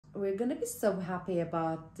we're gonna be so happy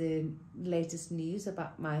about the latest news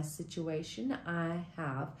about my situation. I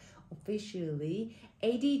have officially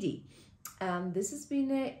ADD, and this has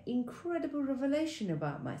been an incredible revelation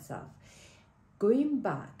about myself. Going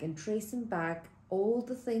back and tracing back all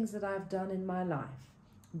the things that I've done in my life,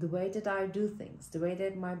 the way that I do things, the way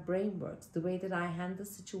that my brain works, the way that I handle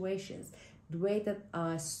situations, the way that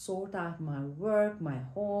I sort out my work, my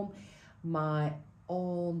home, my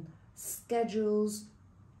own schedules,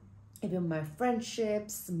 even my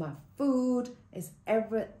friendships, my food, is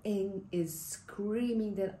everything is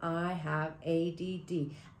screaming that I have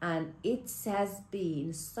ADD. And it has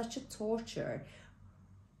been such a torture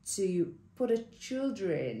to put a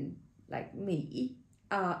children like me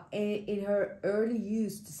in her early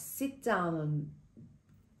use to sit down and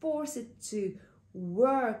force it to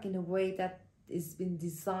work in a way that has been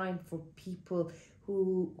designed for people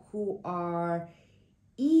who are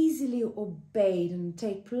easily obeyed and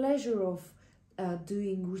take pleasure of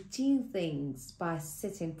doing routine things by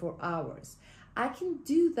sitting for hours. I can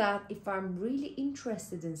do that if I'm really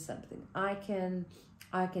interested in something. I can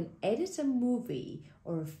edit a movie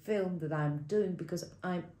or a film that I'm doing because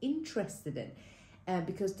I'm interested in,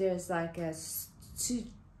 because there's like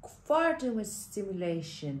far too much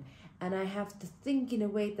stimulation, and I have to think in a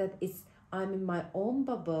way that I'm in my own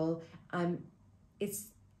bubble. It's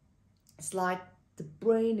like the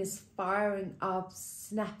brain is firing up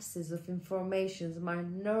synapses of information. My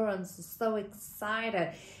neurons are so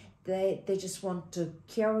excited. They just want to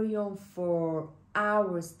carry on for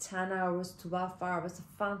hours, 10 hours, 12 hours.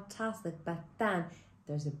 Fantastic. But then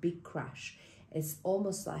there's a big crash. It's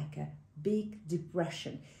almost like a big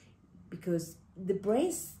depression, because the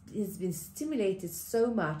brain has been stimulated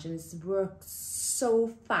so much and it's worked so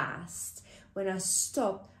fast. When I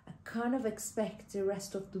stop, I kind of expect the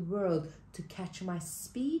rest of the world to catch my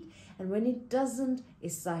speed, and when it doesn't,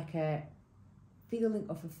 it's like a feeling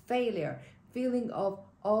of a failure, feeling of,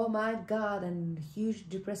 oh my God, and huge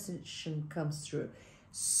depression comes through.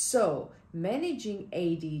 So managing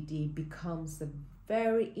ADD becomes a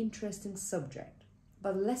very interesting subject.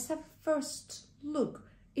 But let's have first look.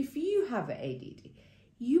 If you have ADD,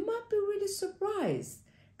 you might be really surprised,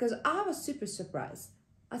 because I was super surprised.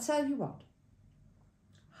 I tell you what,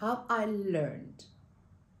 how I learned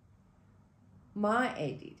my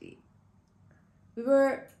ADD. We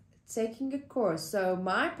were taking a course. So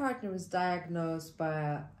my partner was diagnosed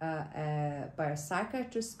by a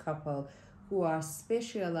psychiatrist couple who are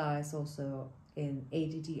specialized also in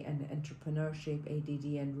ADD and entrepreneurship, ADD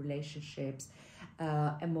and relationships,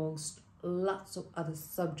 amongst lots of other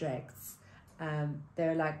subjects.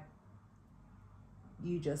 They're like,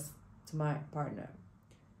 to my partner,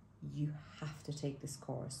 you have to take this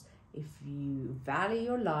course. If you value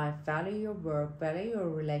your life, value your work, value your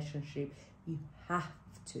relationship, you have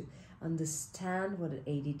to understand what an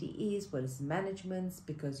ADD is, what is management,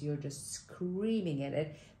 because you're just screaming at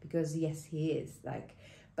it. Because yes, he is like,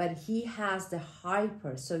 but he has the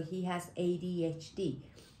hyper, so he has ADHD.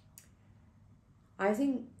 I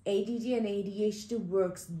think ADD and ADHD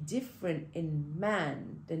works different in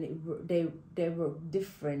man than they work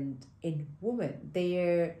different in women.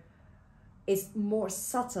 It's more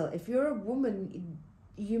subtle. If you're a woman,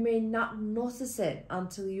 you may not notice it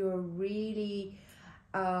until you're really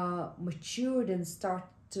matured and start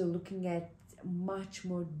to looking at much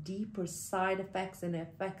more deeper side effects and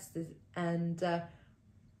effects. And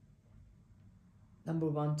number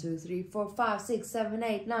 1, 2, 3, 4, 5, 6, 7,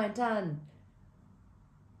 8, 9, 10.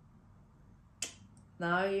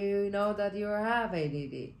 Now you know that you have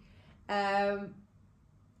ADD.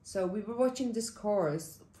 So we were watching this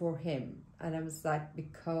course for him, and I was like,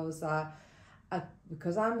 because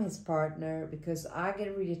I'm his partner, because I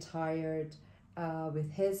get really tired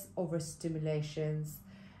with his overstimulations,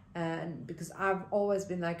 and because I've always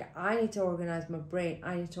been like, I need to organize my brain,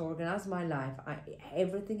 I need to organize my life.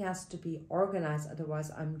 Everything has to be organized, otherwise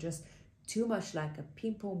I'm just too much like a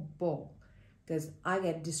ping pong ball, because I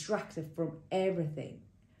get distracted from everything.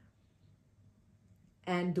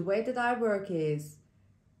 And the way that I work is,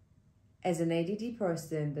 as an ADD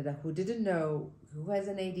person who didn't know who has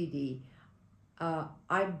an ADD,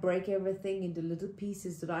 I break everything into little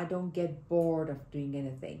pieces so that I don't get bored of doing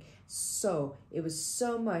anything. So it was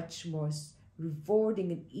so much more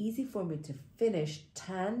rewarding and easy for me to finish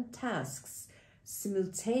 10 tasks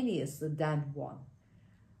simultaneously than one.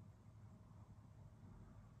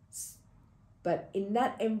 But in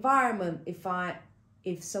that environment,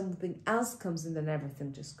 if something else comes in, then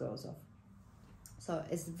everything just goes off. So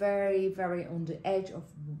it's very, very on the edge of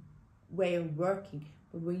way of working.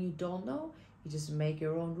 But when you don't know, you just make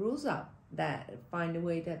your own rules up, that find a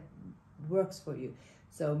way that works for you.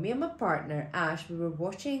 So me and my partner Ash, we were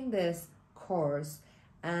watching this course,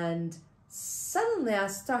 and suddenly I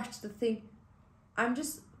started to think, I'm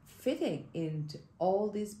just fitting into all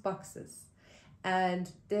these boxes.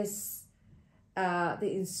 And this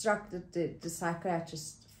the instructor, the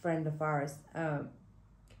psychiatrist friend of ours,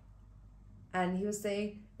 and he was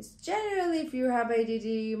saying, it's generally if you have ADD,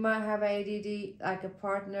 you might have ADD like a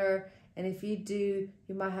partner, and if you do,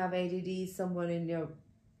 you might have ADD someone in your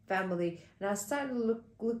family. And I started to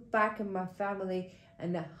look back in my family,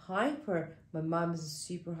 and the hyper, my mom is a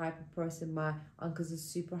super hyper person, my uncle's a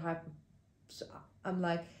super hyper. So I'm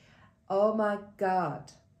like, oh my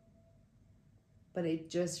God. But it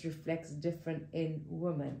just reflects different in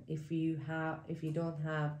women. If you don't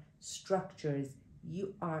have structures,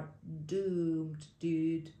 you are doomed,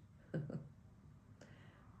 dude.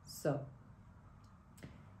 So,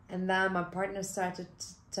 and then my partner started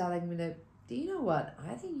telling me that, do you know what?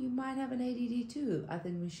 I think you might have an ADD too. I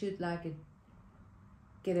think we should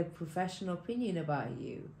get a professional opinion about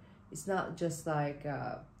you. It's not just like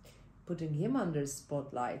putting him under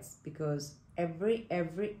spotlights, because every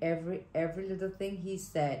little thing he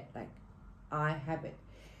said, like, I have it.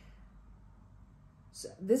 So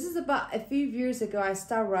this is about a few years ago. I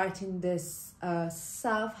started writing this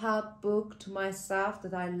self-help book to myself,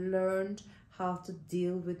 that I learned how to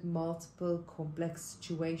deal with multiple complex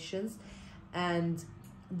situations. And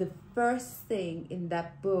the first thing in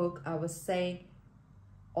that book, I was saying,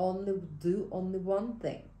 do only one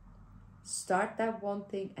thing. Start that one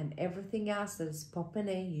thing, and everything else that is popping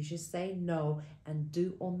in, you should say no and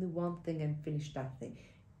do only one thing and finish that thing.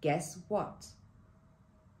 Guess what?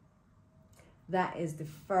 That is the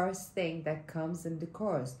first thing that comes in the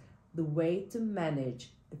course. The way to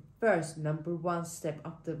manage, the first number one step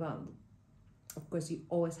up the one. Of course, you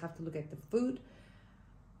always have to look at the food.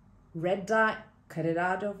 Red dye, cut it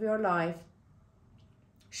out of your life.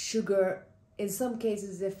 Sugar, in some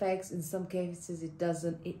cases it affects, in some cases it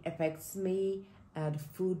doesn't. It affects me. The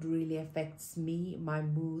food really affects me, my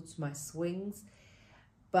moods, my swings.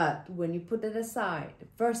 But when you put it aside, the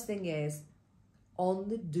first thing is,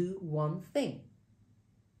 only do one thing.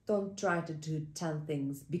 Don't try to do 10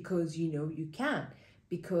 things because you know you can,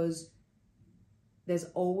 because there's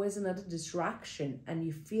always another distraction and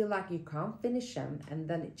you feel like you can't finish them, and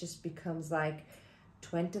then it just becomes like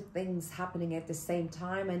 20 things happening at the same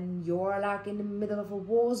time, and you're like in the middle of a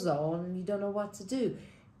war zone and you don't know what to do.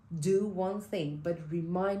 Do one thing, but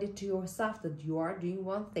remind it to yourself that you are doing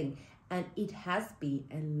one thing, and it has been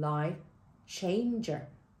a life changer.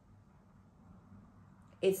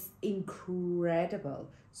 It's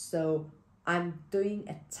incredible. So I'm doing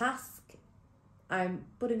a task, I'm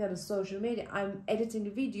putting it on social media, I'm editing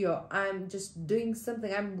a video, I'm just doing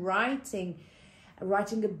something, I'm writing a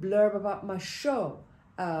blurb about my show.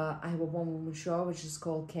 I have a one-woman show which is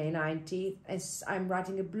called K90. I'm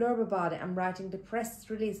writing a blurb about it. I'm writing the press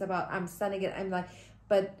release about, I'm sending it. I'm like,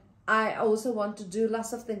 but I also want to do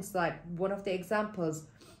lots of things. Like one of the examples,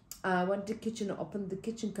 I went to the kitchen, opened the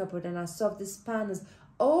kitchen cupboard, and I saw this pan as,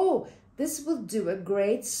 oh, this will do a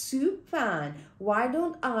great soup pan. Why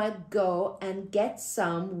don't I go and get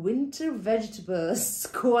some winter vegetables,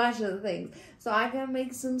 squash and things, so I can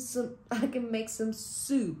make some soup.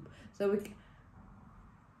 So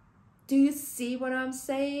do you see what I'm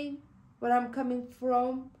saying? What I'm coming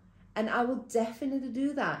from? And I would definitely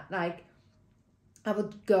do that. Like, I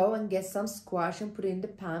would go and get some squash and put it in the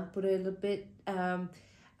pan, put a little bit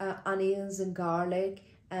onions and garlic,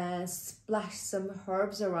 and splash some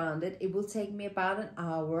herbs around it. It will take me about an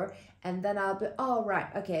hour, and then I'll be, all right,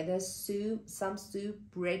 okay, there's some soup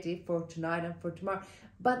ready for tonight and for tomorrow.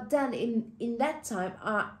 But then in that time,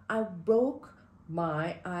 I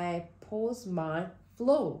paused my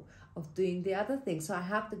flow of doing the other thing. So I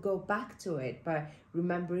have to go back to it by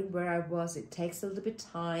remembering where I was. It takes a little bit of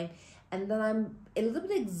time, and then I'm a little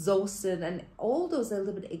bit exhausted, and all those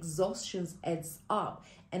little bit exhaustions adds up,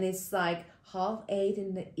 and it's like 8:30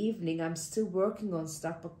 in the evening. I'm still working on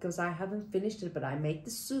stuff because I haven't finished it, but I make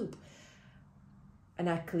the soup, and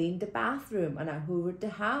I cleaned the bathroom, and I hoovered the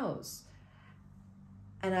house,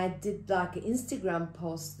 and I did like an Instagram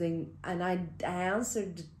posting, and I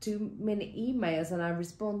answered too many emails, and I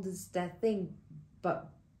responded to that thing. But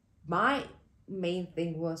my main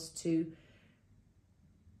thing was to,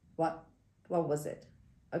 what was it?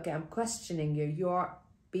 Okay, I'm questioning you. You're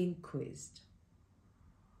being quizzed.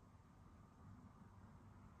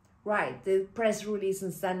 Right, the press release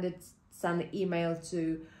and send an email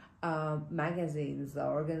to magazines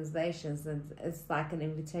or organizations, and it's like an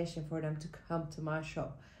invitation for them to come to my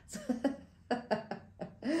show.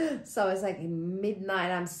 So it's like in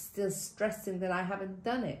midnight, I'm still stressing that I haven't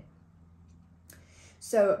done it.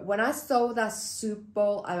 So when I saw that soup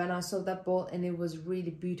bowl, when I saw that bowl, and it was really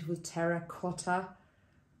beautiful terracotta,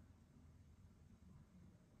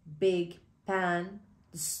 big pan,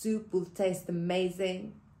 the soup will taste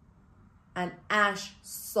amazing. And Ash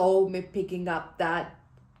saw me picking up that,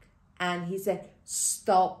 and he said,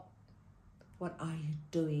 "Stop. What are you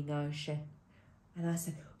doing, Aisha?" And I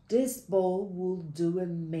said, "This bowl will do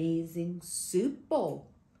amazing soup bowl,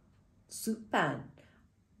 soup pan.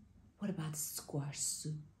 What about squash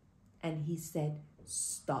soup?" And he said,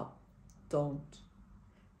 "Stop, don't.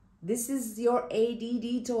 This is your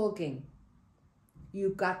ADD talking.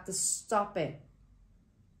 You got to stop it."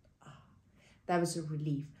 That was a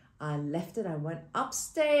relief. I left it, I went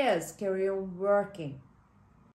upstairs, carry on working.